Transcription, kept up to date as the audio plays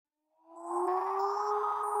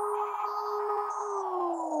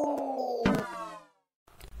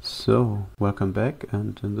So, welcome back,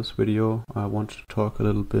 and in this video I want to talk a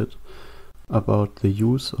little bit about the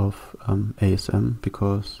use of ASM,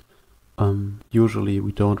 because usually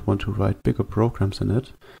we don't want to write bigger programs in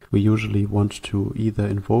it. We usually want to either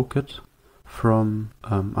invoke it from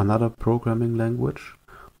another programming language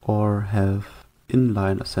or have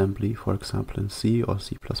inline assembly. For example, in C or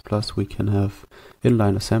C++, we can have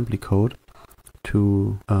inline assembly code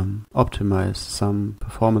to optimize some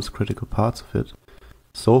performance critical parts of it.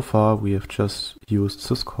 So far we have just used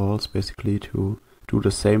syscalls basically to do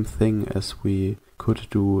the same thing as we could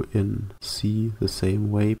do in C the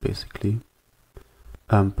same way basically.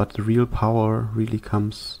 But the real power really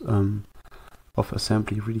comes of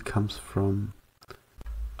assembly really comes from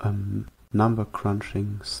number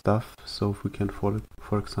crunching stuff. So if we can for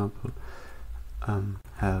example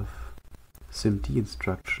have SIMD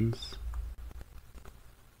instructions,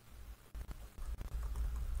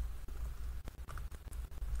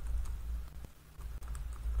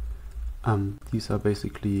 these are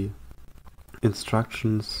basically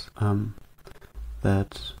instructions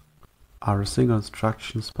that are single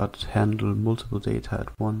instructions but handle multiple data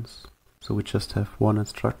at once. So we just have one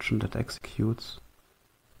instruction that executes,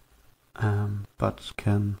 but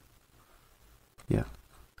can,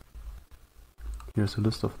 here's a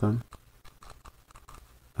list of them,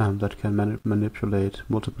 that can manipulate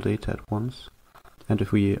multiple data at once. And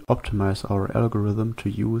if we optimize our algorithm to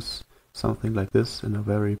use something like this in a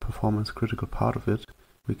very performance critical part of it,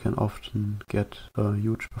 we can often get a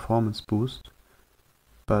huge performance boost.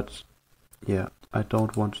 But yeah, I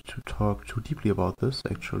don't want to talk too deeply about this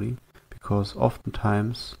actually, because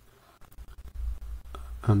oftentimes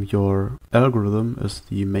your algorithm is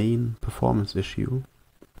the main performance issue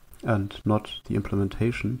and not the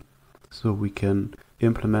implementation. So we can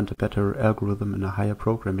implement a better algorithm in a higher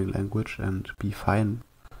programming language and be fine.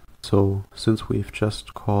 So since we've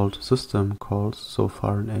just called system calls so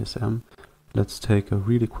far in ASM, let's take a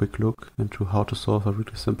really quick look into how to solve a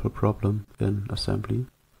really simple problem in assembly.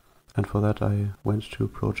 And for that I went to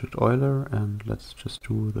Project Euler, and let's just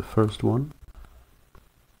do the first one.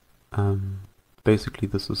 Basically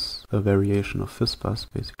this is a variation of FISBUS.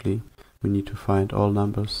 Basically we need to find all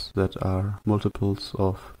numbers that are multiples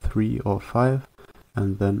of 3 or 5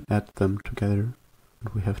 and then add them together.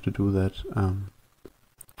 And we have to do that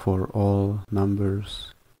for all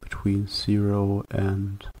numbers between 0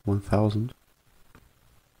 and 1000.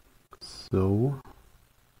 So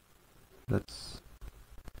let's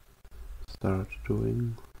start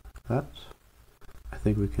doing that. I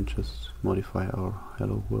think we can just modify our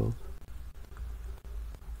hello world.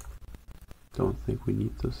 Don't think we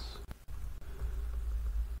need this.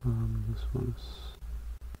 This one is,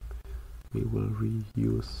 we will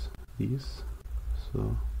reuse these.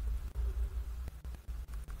 So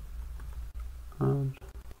and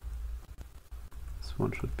this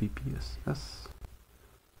one should be BSS,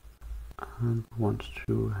 and we want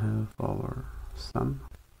to have our sum,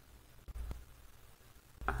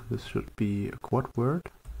 and this should be a quad word,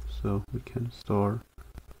 so we can store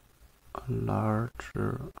a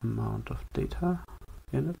larger amount of data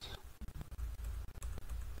in it.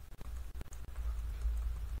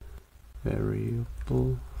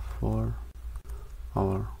 Variable for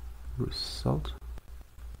our result,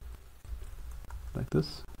 like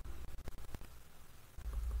this,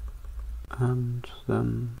 and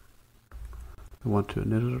then we want to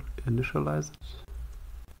initialize it.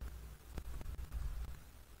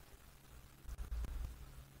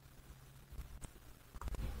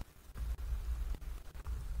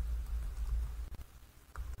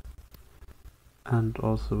 And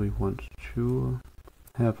also we want to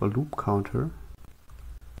have a loop counter.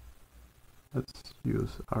 Let's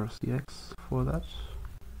use RCX for that.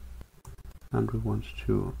 And we want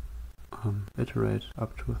to iterate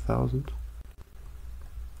up to 1000.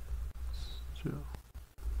 So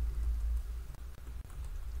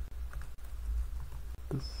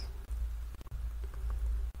this.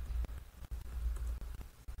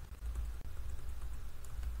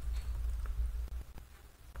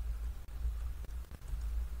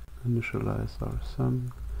 Initialize our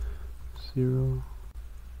sum 0,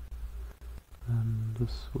 and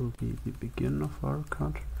this will be the begin of our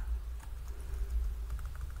counter.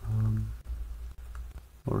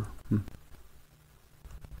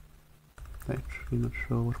 Actually not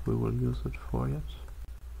sure what we will use it for yet.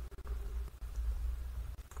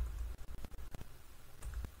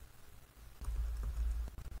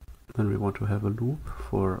 Then we want to have a loop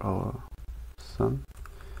for our sum,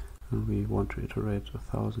 and we want to iterate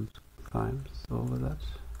 1000 times over that.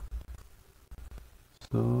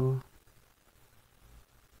 So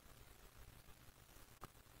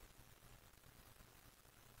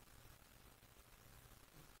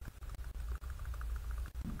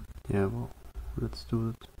yeah, well, let's do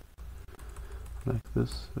it like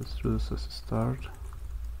this. Let's do this as a start.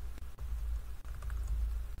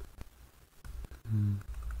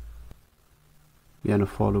 Yeah, in a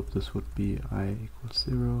for loop this would be I equals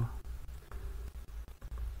 0,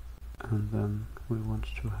 and then we want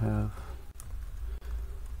to have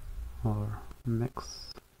our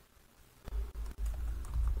max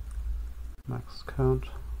count.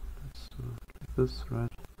 Let's do it like this,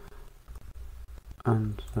 right?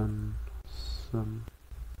 And then some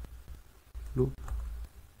loop.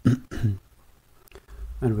 And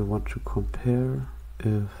we want to compare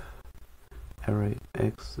if array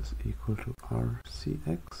x is equal to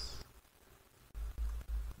rcx,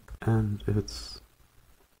 and if it's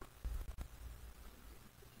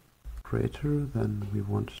greater, then we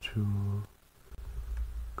want to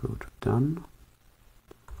go to done.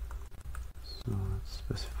 So let's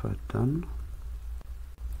specify done.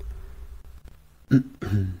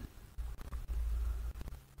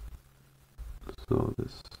 So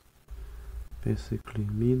this basically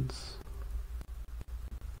means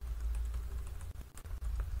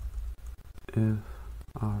if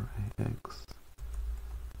rax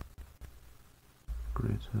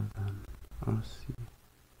greater than rcx,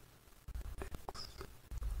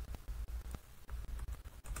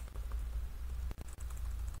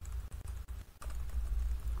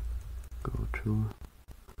 go to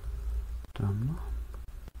done,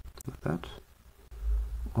 like that,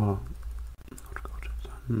 or not go to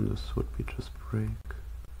done, this would be just break,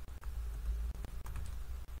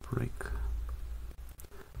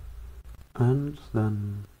 and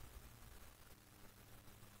then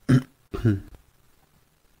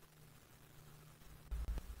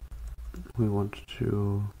we want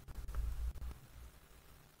to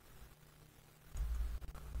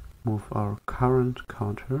move our current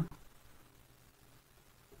counter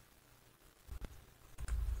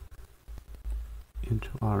into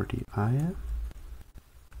RDI.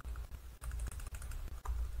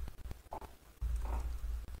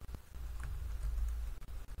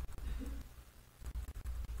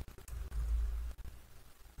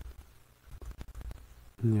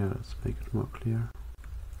 Yeah, let's make it more clear.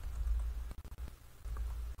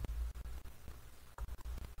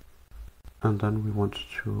 And then we want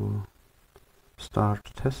to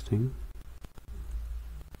start testing.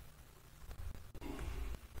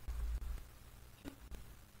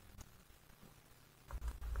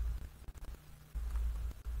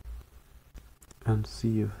 And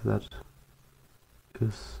see if that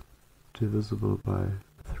is divisible by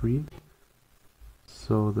 3.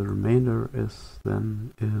 So the remainder is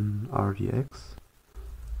then in RDX.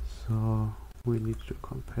 So we need to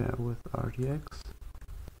compare with RDX.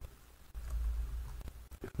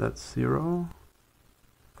 If that's 0,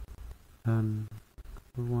 then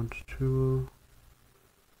we want to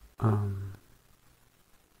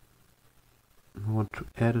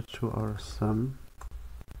add it to our sum.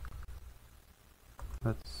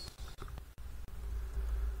 Let's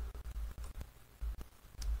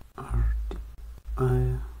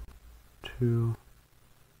RDI to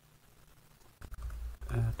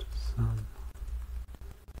add some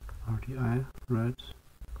RDI, right?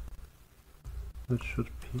 That should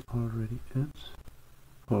be already it,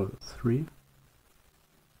 or 3.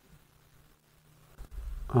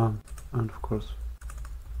 And of course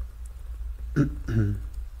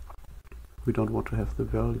we don't want to have the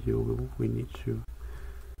value, we need to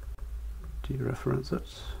dereference it.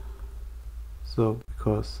 So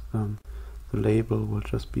because the label will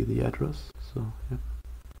just be the address, so yeah.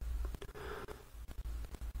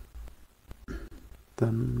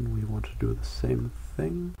 Then we want to do the same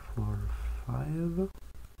thing for 5.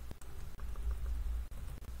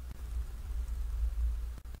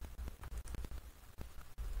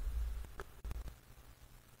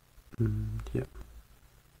 Yeah.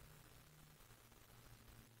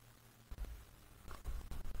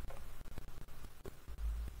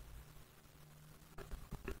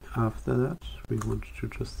 After that, we want to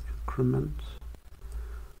just increment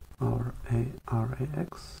our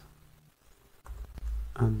RAX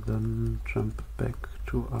and then jump back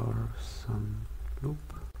to our sum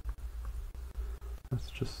loop. Let's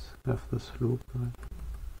just have this loop, right?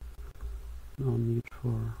 No need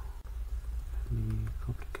for any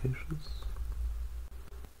complications.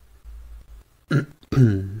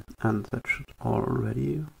 And that should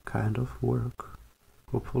already kind of work,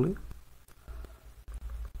 hopefully.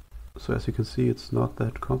 So as you can see, it's not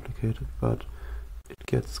that complicated, but it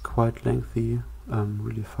gets quite lengthy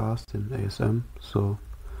really fast in ASM. So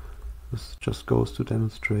this just goes to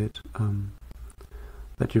demonstrate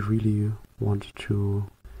that you really want to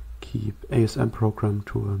keep ASM program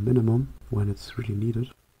to a minimum when it's really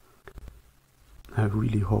needed. I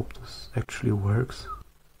really hope this actually works.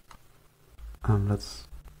 Let's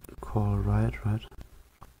call right.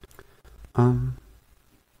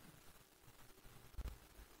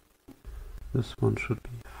 This one should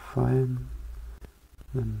be fine.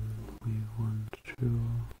 Then we want to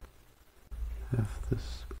have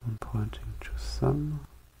this one pointing to sum.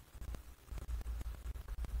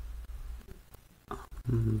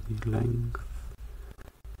 The length,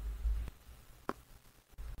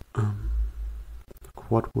 the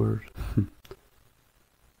quad word,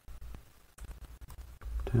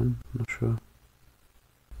 10, not sure.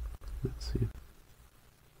 Let's see.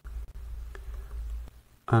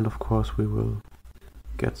 And of course we will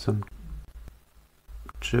get some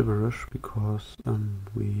gibberish because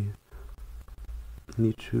we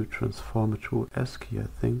need to transform it to ASCII, I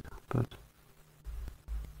think, but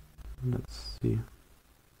let's see.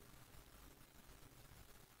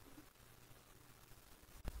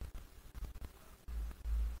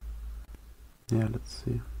 Yeah, let's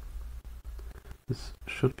see. This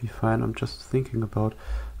should be fine. I'm just thinking about,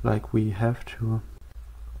 like, we have to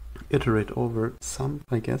iterate over some,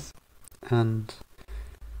 I guess, and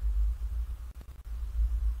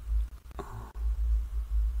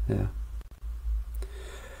yeah,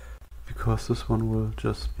 because this one will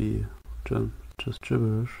just be just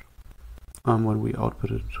gibberish when we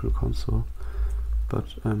output it into the console,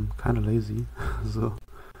 but I'm kind of lazy, so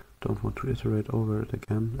don't want to iterate over it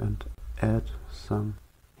again and add some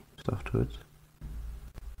stuff to it.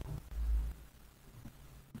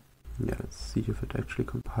 Yeah, let's see if it actually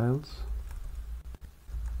compiles.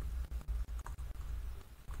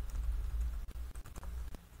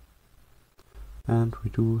 And we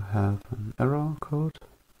do have an error code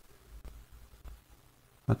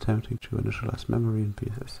attempting to initialize memory in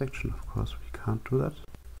BSS section. Of course, we can't do that.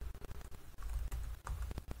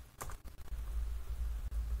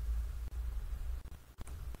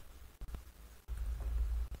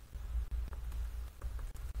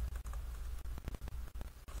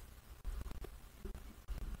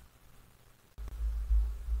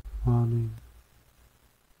 Warning.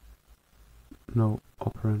 No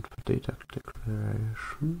operand for data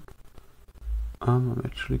declaration. I'm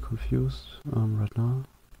actually confused right now.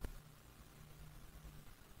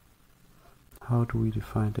 How do we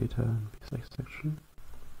define data in BSX section?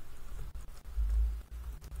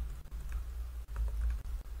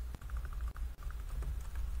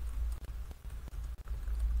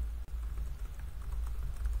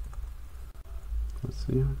 Let's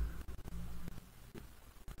see.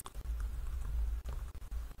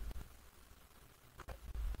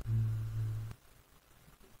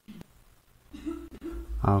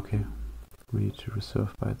 Okay. We need to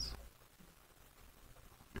reserve bytes.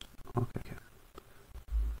 Okay.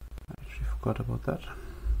 I actually forgot about that.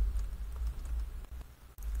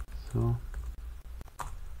 So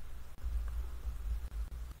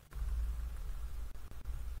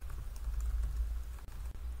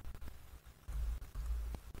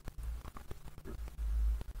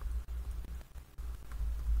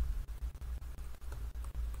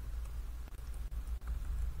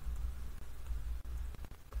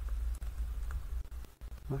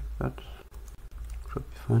like that should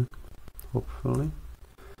be fine, hopefully.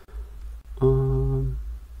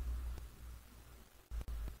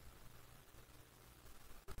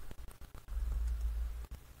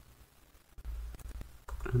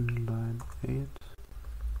 In line 8,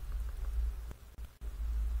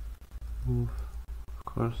 move, of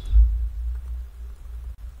course,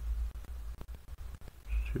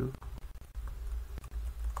 to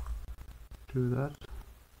do that.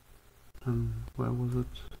 And where was it?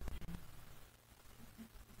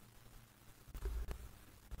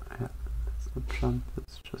 Yeah, that's not jump,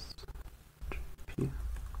 it's just JP.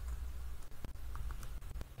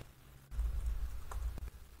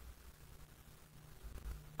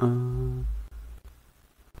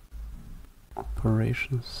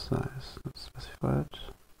 Operation size, let's specify it.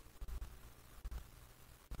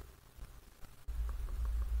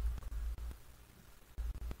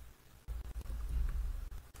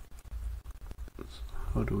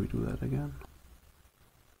 How do we do that again?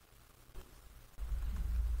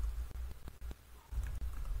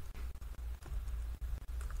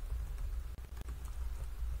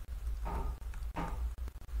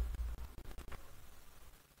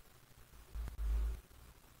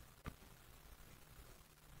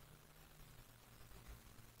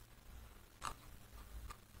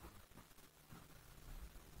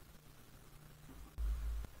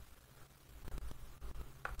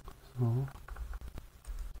 So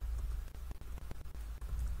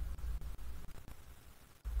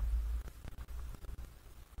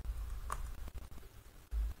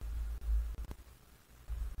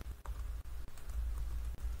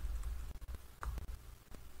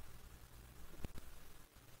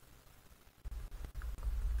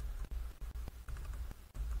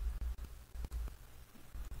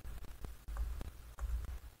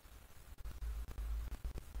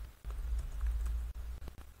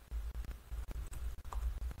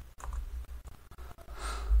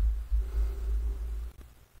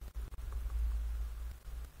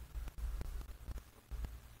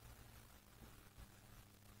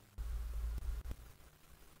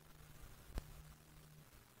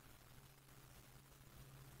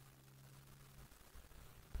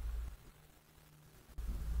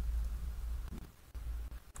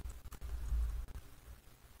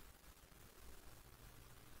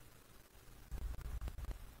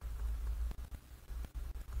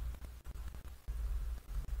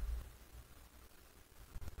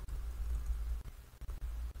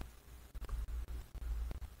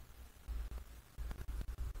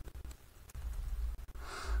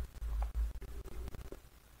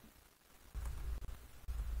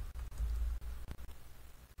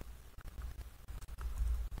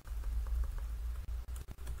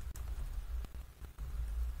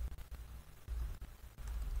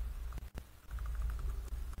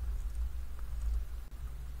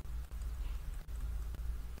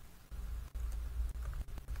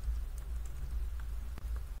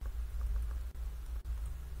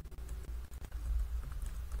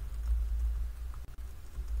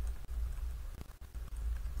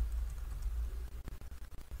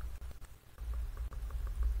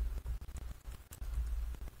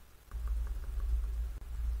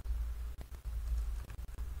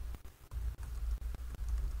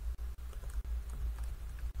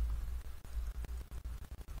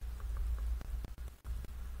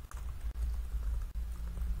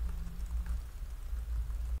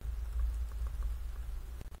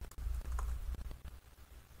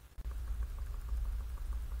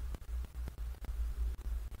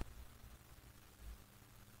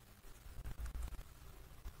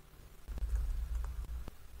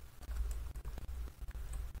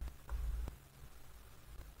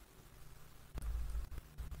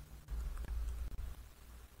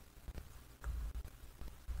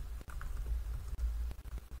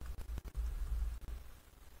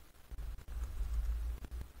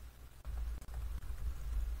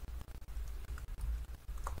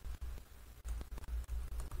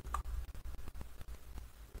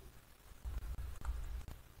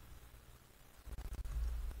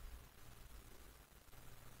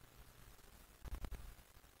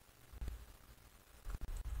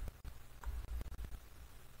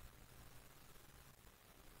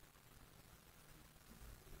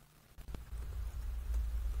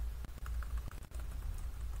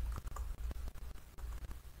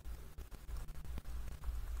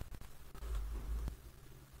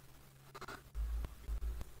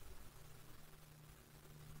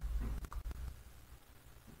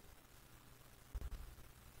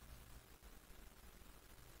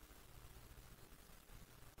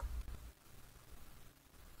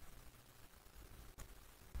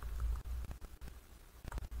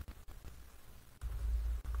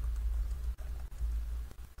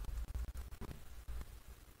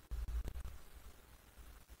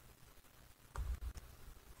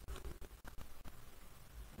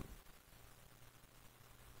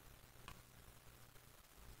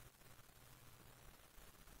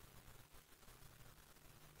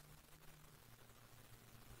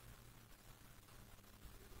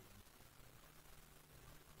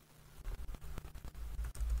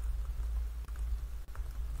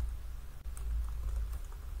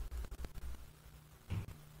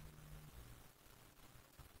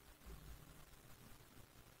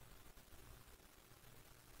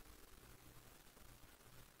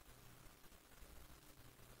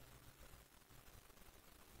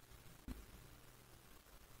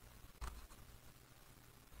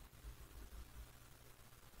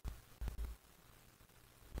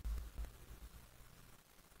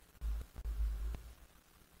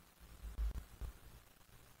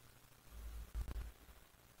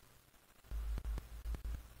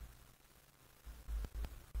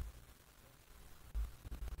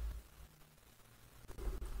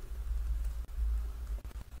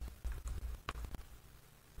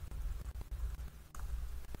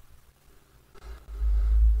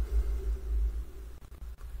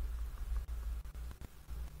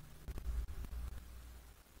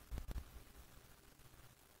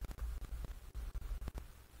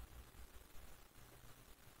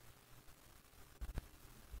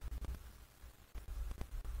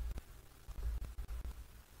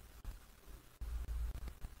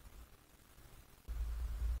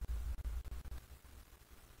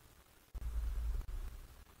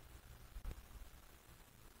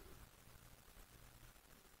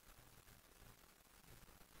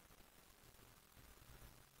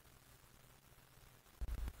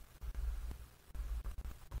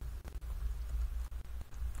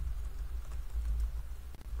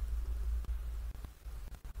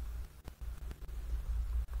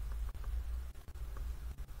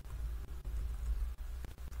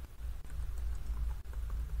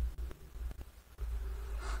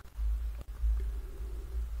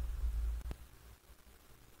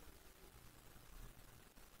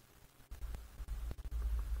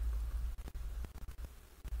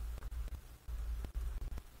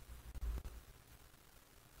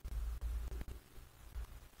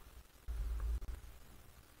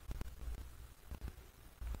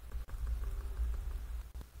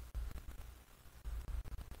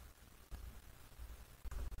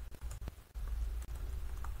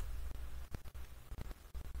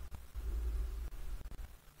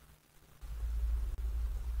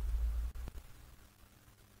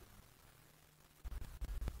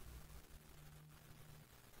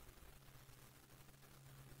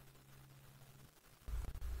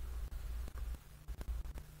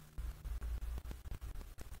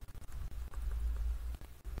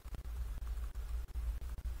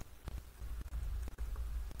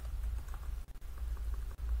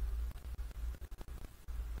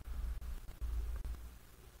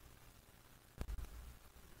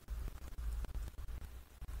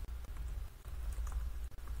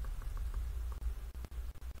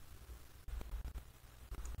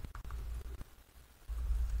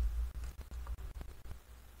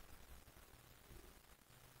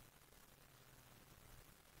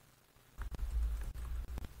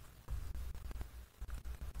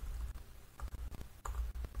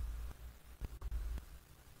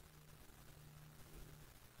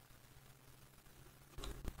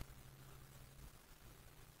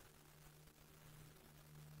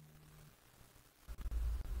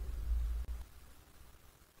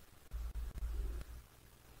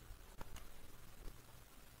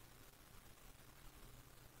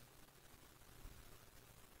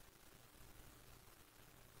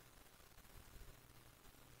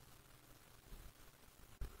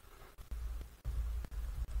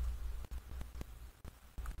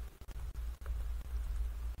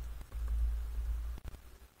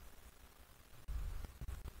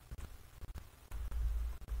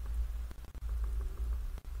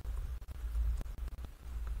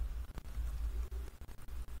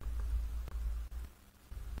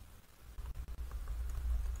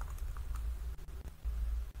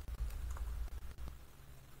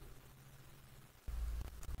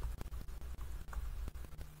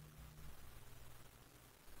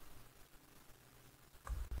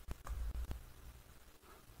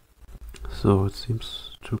So it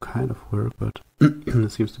seems to kind of work, but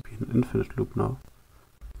it seems to be an infinite loop now.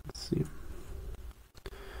 Let's see.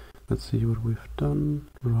 Let's see what we've done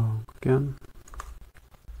wrong again.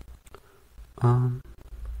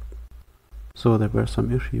 So there were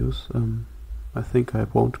some issues. I think I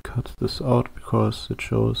won't cut this out because it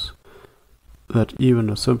shows that even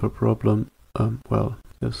a simple problem, well,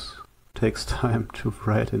 this takes time to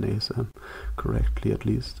write in ASM correctly at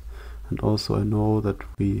least. And also I know that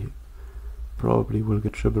we probably will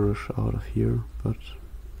get gibberish out of here, but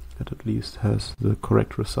it at least has the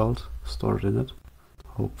correct result stored in it,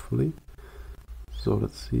 hopefully. So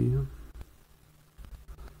let's see.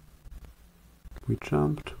 We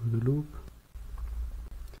jump to the loop,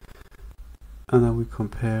 and then we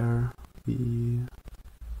compare the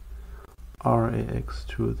RAX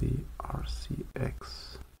to the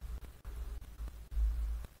RCX.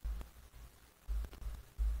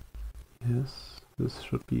 Yes, this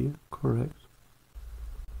should be correct.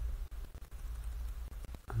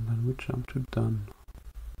 And then we jump to done.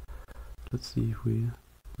 Let's see if we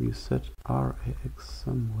reset RAX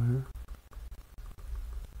somewhere.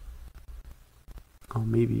 Or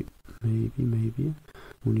maybe we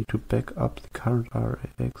need to back up the current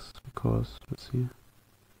RAX because, let's see,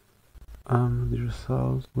 the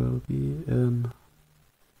result will be in,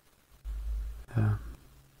 yeah.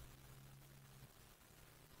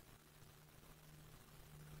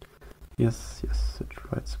 Yes,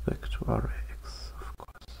 it writes back to RAX, of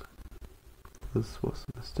course. This was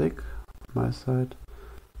a mistake on my side.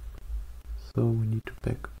 So we need to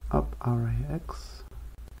back up RAX.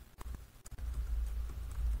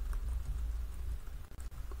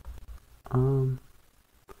 I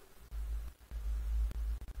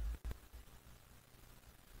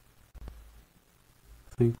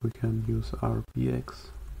think we can use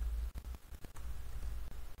RBX.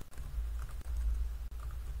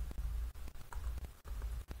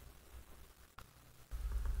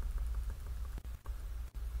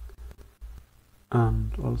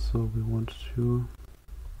 And also we want to,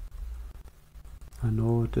 I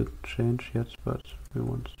know it didn't change yet, but we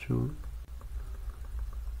want to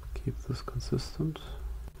keep this consistent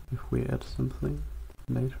if we add something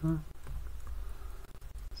later.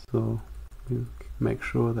 So we make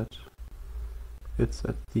sure that it's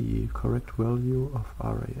at the correct value of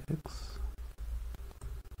RAX.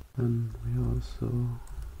 Then we also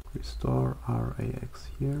restore RAX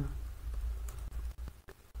here,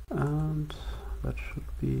 and that should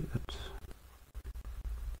be it.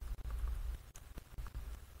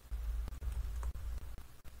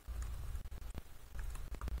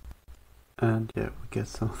 And yeah, we get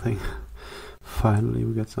something. Finally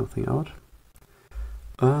we get something out.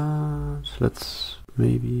 Let's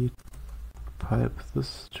maybe pipe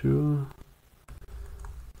this to,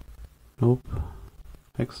 nope,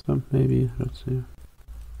 XStump maybe, let's see.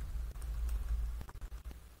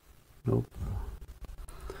 Nope.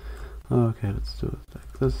 Okay, let's do it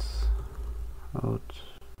like this. Out,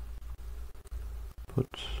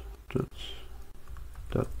 put,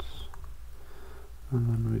 dot, and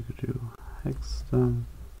then we could do XStump,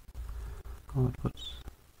 output.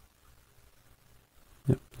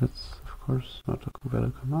 Yep, that's of course not a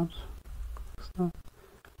valid command. XStump,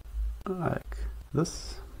 like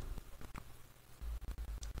this.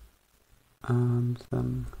 And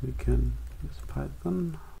then we can use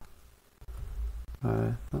Python.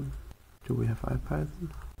 Do we have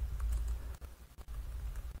IPython?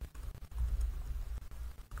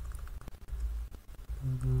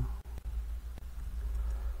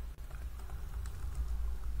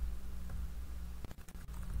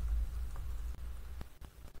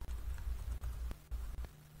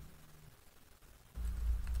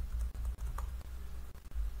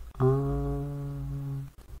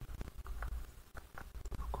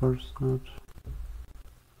 Of course not.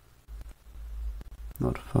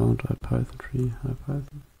 Not found IPython tree,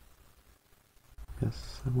 IPython.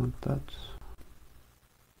 Yes, I want that.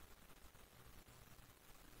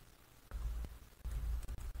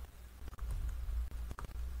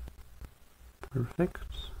 Perfect.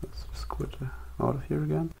 Let's just quit out of here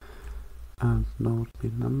again and note the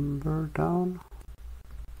number down.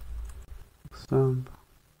 XStump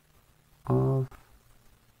of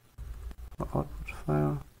output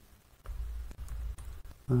file.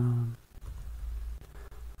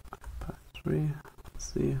 Let's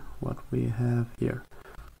see what we have here.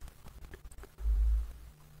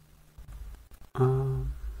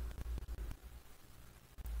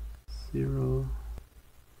 0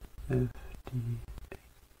 FD.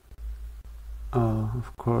 Oh,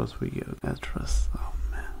 of course we get an address. Oh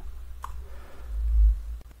man.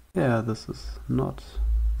 Yeah, this is not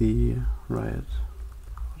the right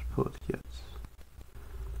put yet.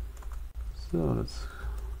 So let's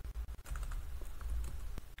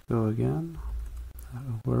go again.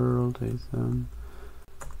 World ASM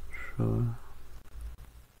show.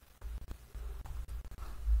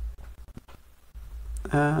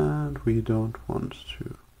 And we don't want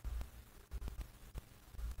to.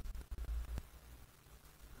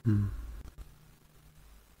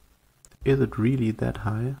 Is it really that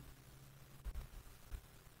high?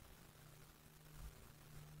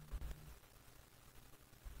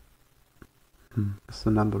 Is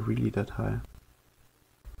the number really that high?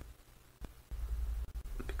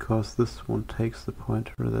 Because this one takes the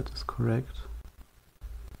pointer, that is correct.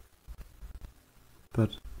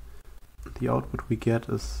 But the output we get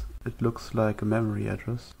is, it looks like a memory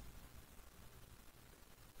address.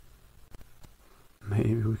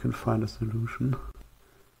 Maybe we can find a solution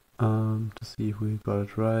to see if we got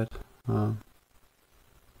it right. Are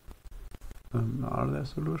there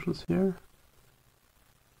solutions here?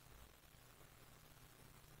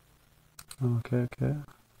 Okay.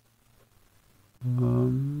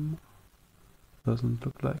 Doesn't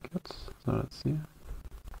look like it. So let's see.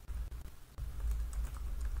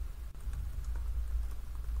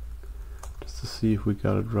 Just to see if we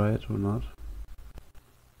got it right or not.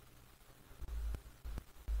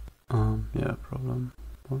 Yeah, problem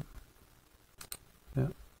one. Yeah.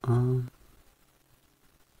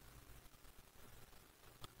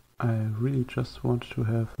 I really just want to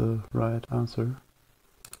have the right answer.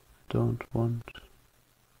 Don't want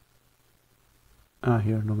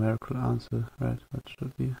here numerical answer, right? That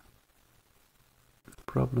should be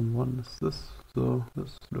problem one is this, so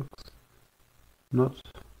this looks not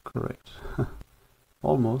correct.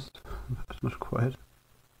 Almost, but not quite.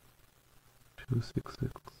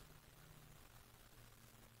 266.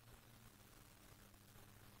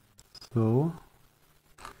 So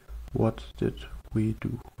what did we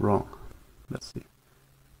do wrong? Let's see.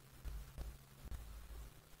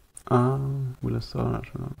 We'll install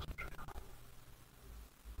natural.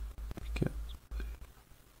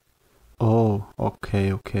 Oh,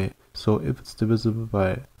 okay. So if it's divisible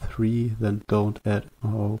by 3, then don't add.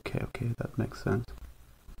 Oh, okay, that makes sense.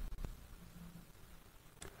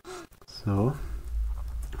 So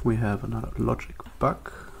we have another logic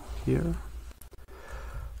bug here.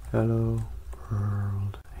 Hello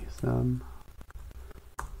world ASM,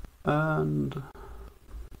 and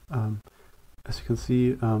as you can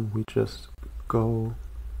see, we just go.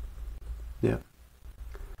 Yeah,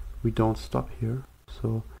 we don't stop here.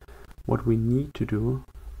 So what we need to do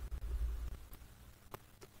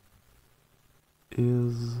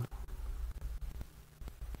is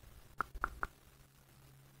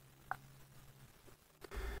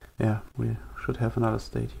we should have another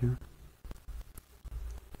state here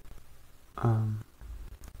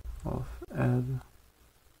of add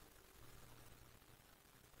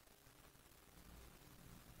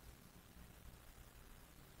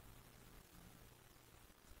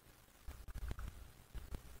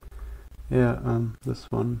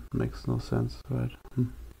this one makes no sense, right? Of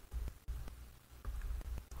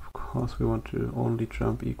course we want to only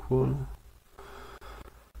jump equal.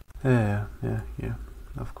 Yeah,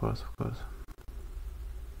 of course.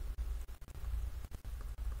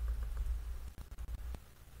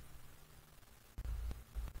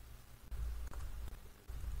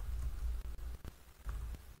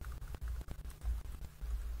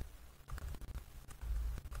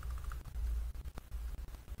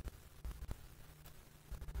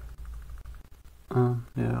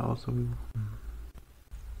 Also we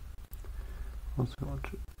want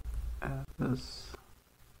to add this.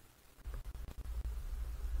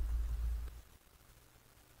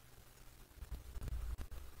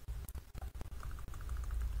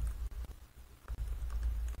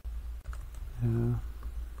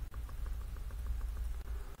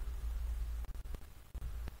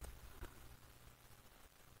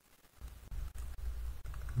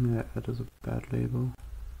 Yeah, add is a bad label.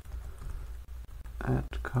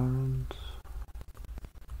 Add current.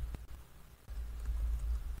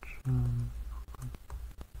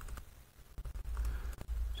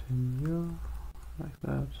 Continue like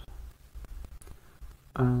that.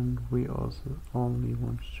 And we also only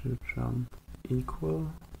want to jump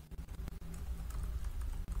equal.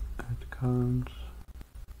 Add current.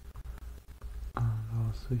 And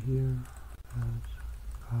also here add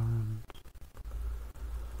current.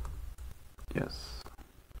 Yes.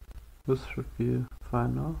 This should be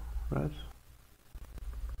fine now, right?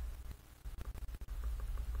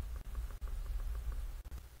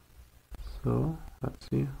 So let's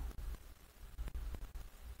see.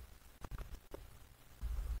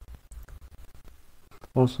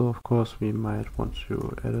 Also, of course, we might want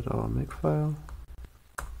to edit our makefile,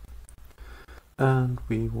 and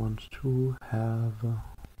we want to have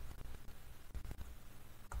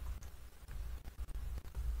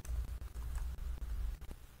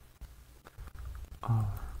our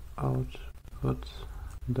output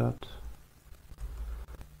dot,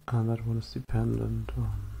 and that one is dependent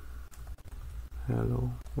on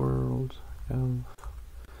hello world elf,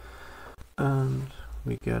 and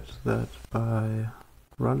we get that by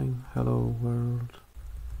running hello world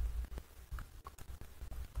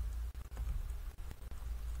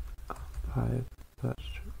pipe that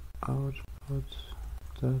output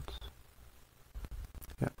that,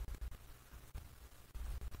 yeah.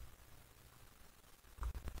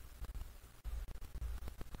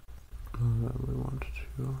 We want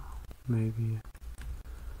to maybe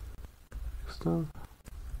extend.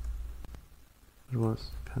 It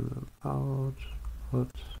was dependent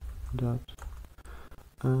output that,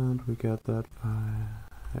 and we get that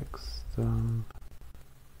by extend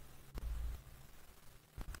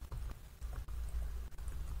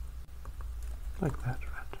like that,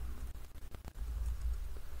 right?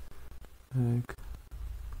 Like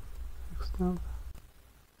extend.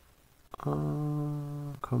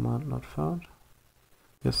 Command not found.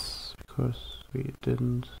 Yes, because we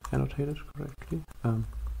didn't annotate it correctly,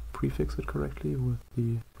 prefix it correctly with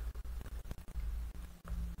the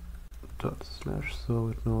dot slash, so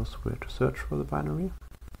it knows where to search for the binary.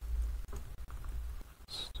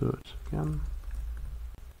 Let's do it again.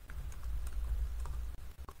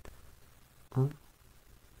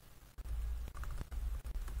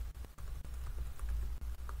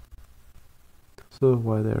 So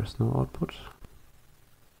why there's no output?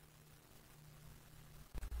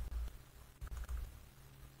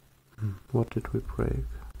 What did we break?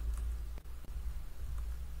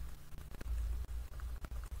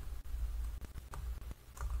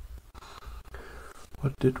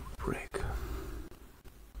 What did we break?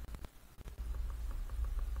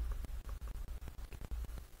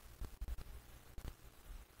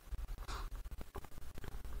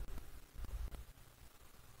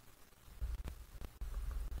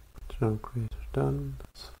 Jump creator done,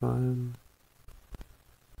 that's fine.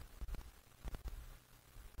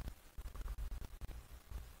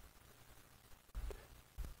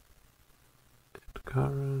 Get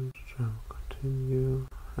current, jump continue,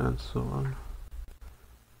 and so on.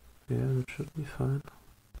 Yeah, that should be fine.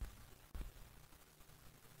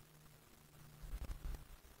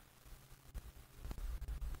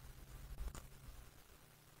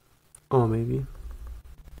 Or maybe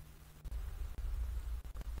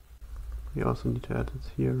we also need to add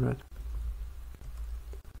it here, right?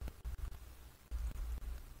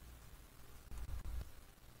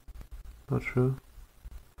 Not sure.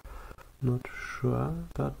 Not sure,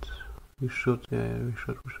 but we should. Yeah, we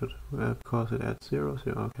should. Because it adds 0,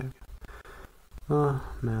 0. Okay. Oh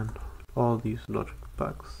man, all these logic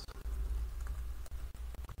bugs.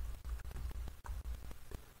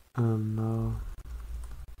 No.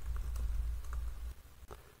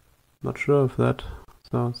 Not sure if that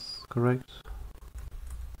sounds correct.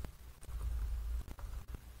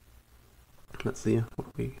 Let's see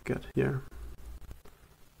what we get here.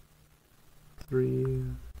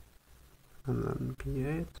 3 and then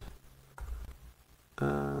P8,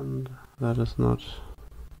 and that is not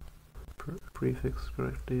prefixed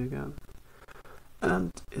correctly again.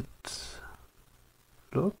 And it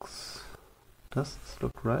looks, does this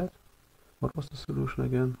look right? What was the solution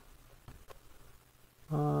again?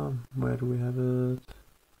 Where do we have it?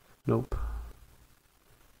 Nope.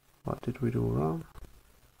 What did we do wrong?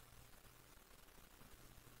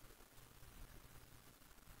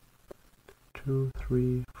 Two,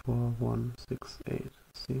 3, 4, 1, 6, 8. Let's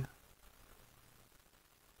see.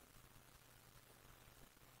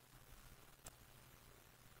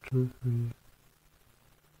 Two, 3.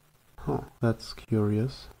 Oh, that's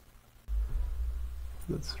curious.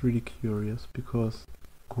 That's really curious because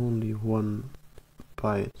only one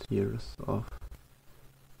byte here is off.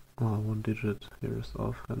 Oh, one digit here is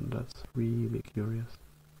off, and that's really curious.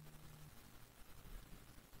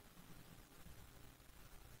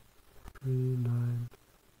 Three, 9,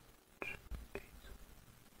 8.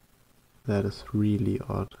 That is really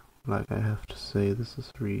odd. Like, I have to say, this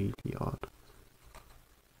is really odd.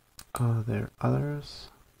 Are there others?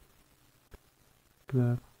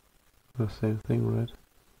 The same thing, right?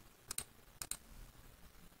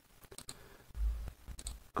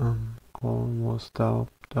 Almost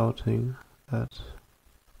doubting that.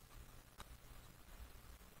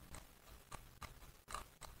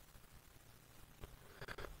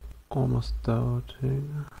 Almost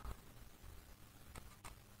doubting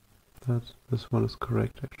that this one is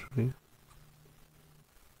correct actually.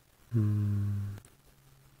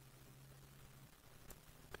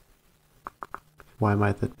 Why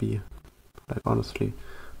might that be? Like honestly,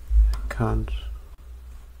 I can't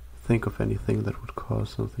think of anything that would cause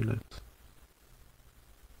something like this.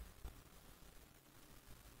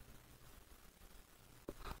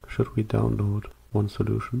 Should we download one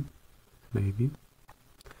solution? Maybe.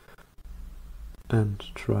 And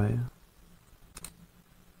try.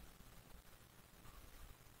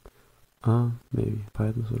 Maybe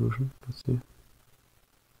Python solution. Let's see.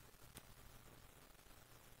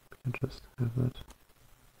 We can just have that.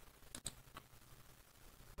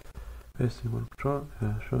 Pasting one control.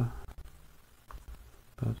 Yeah, sure.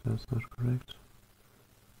 But that's not correct.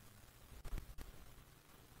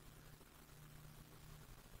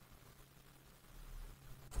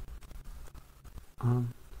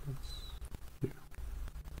 Let's do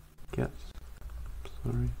get.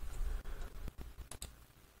 Sorry.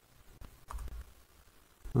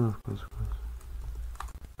 Oh, of course.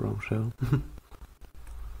 Wrong shell.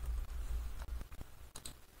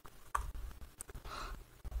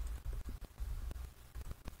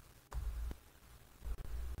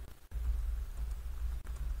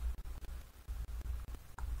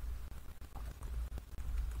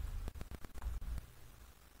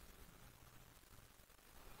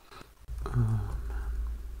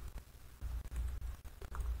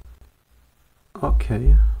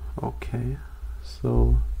 Okay,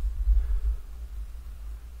 so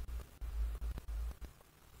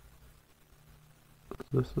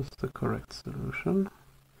this is the correct solution.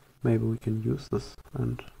 Maybe we can use this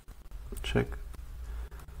and check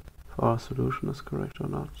if our solution is correct or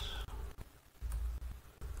not.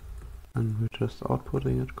 And we're just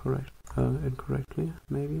outputting it incorrectly,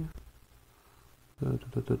 maybe.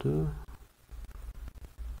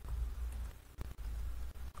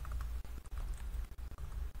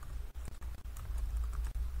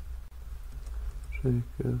 Check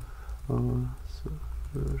if our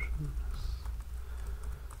solution is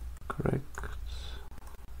correct.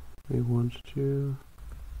 We want to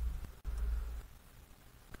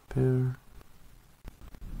compare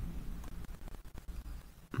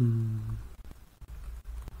the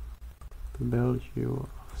value of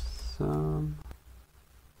sum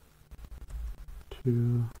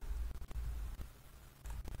to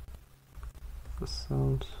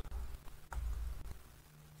result,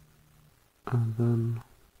 and then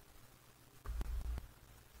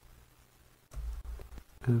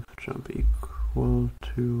if jump equal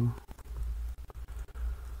to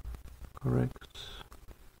correct,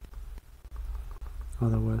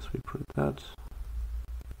 otherwise we print that.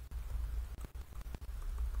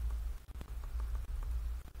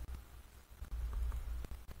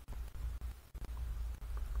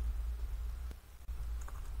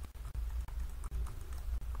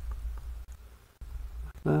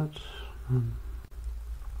 That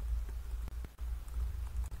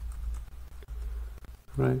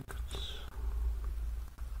correct.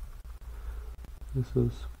 This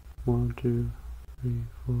is 1, 2, 3,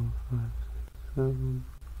 4, 5, 6, 7.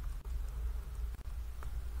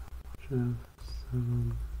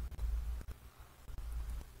 7.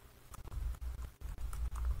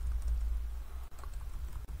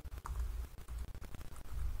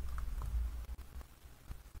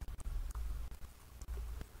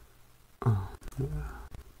 Oh, yeah.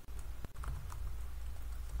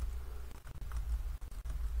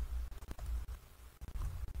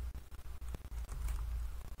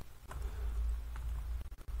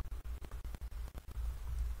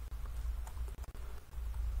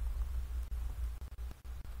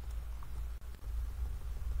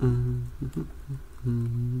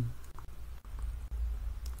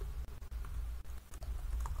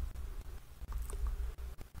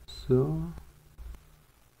 So,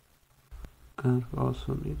 and we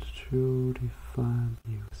also need to define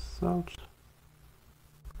the result.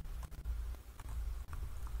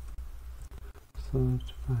 So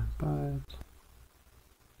define byte.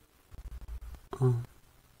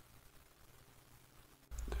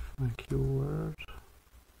 Define keyword.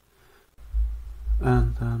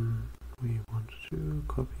 And then we want to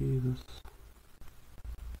copy this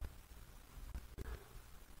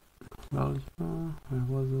value. Where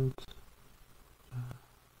was it?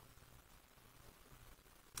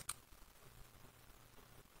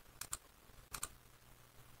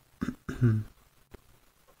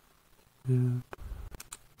 Yep.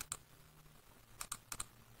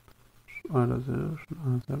 Euler solution,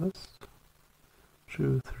 answer list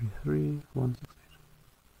 233168.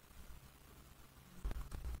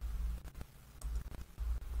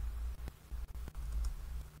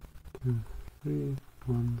 2, 3.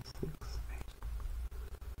 168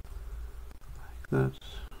 like that.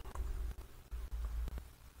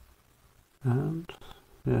 And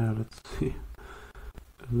yeah, let's see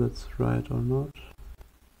if that's right or not.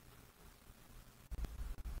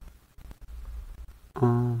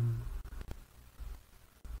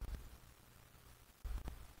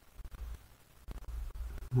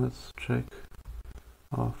 Let's check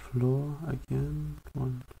our floor again.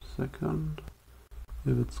 1 second.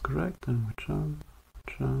 If it's correct, then we jump,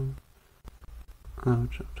 and we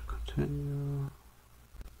jump to continue.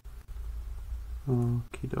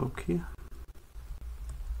 Okie dokie.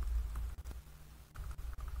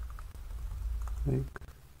 Like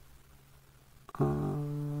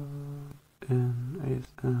in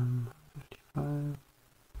ASM 55.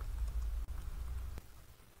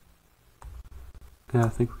 Yeah, I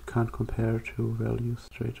think we can't compare two values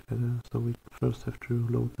straight together, so we first have to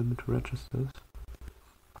load them into registers.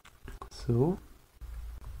 So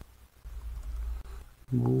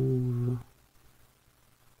move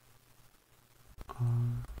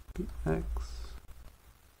RBX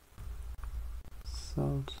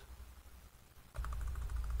salt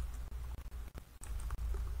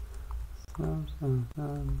and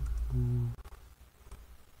then move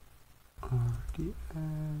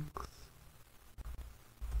RDX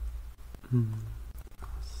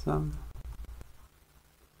sum.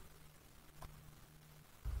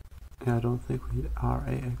 Yeah, I don't think we need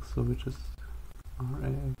RAX, so we just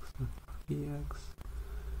RAX and RDX.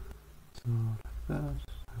 So like that,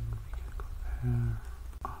 and we can compare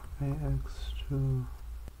RAX to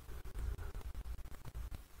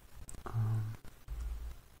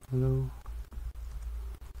hello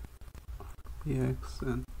RDX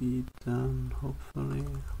and be done, hopefully.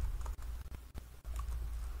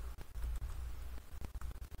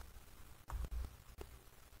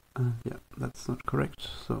 Yeah, that's not correct,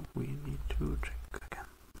 so we need to check again.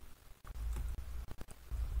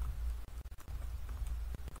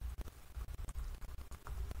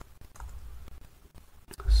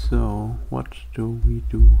 So, what do we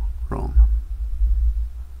do wrong?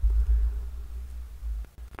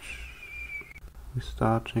 We're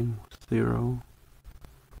starting with 0.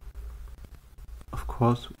 Of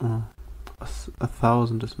course,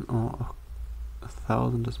 1,000 is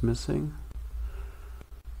 1,000 is missing.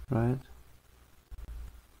 Right?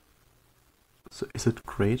 So is it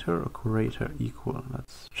greater or greater equal?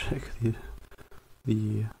 Let's check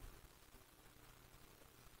the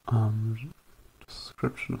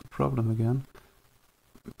description of the problem again.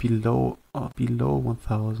 Below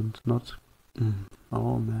 1,000, not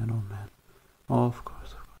oh man. Oh, of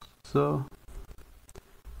course. So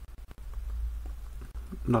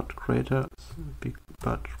not greater,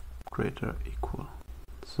 but greater equal.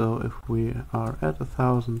 So if we are at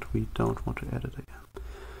 1,000, we don't want to add it again.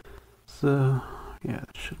 So yeah,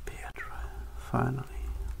 that should be it, right? Finally.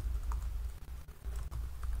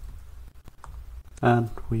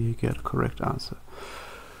 And we get a correct answer.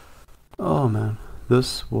 Oh man,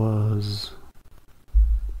 this was,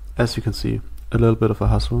 as you can see, a little bit of a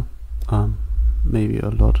hassle. Maybe a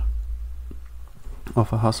lot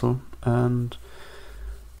of a hassle. And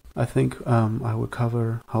I think I will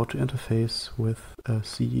cover how to interface with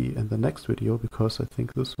C in the next video, because I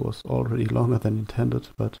think this was already longer than intended,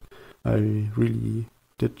 but I really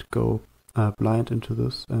did go blind into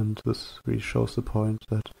this, and this really shows the point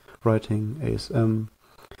that writing ASM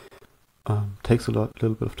takes a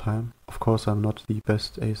little bit of time. Of course, I'm not the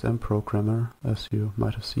best ASM programmer, as you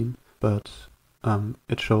might have seen, but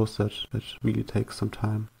it shows that it really takes some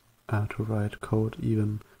time to write code,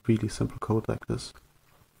 even really simple code like this.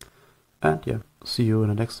 And yeah, see you in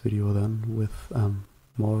the next video then with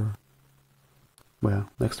more.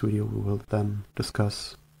 Well, next video we will then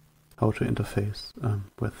discuss how to interface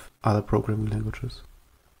with other programming languages.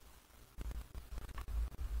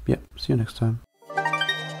 Yeah, see you next time.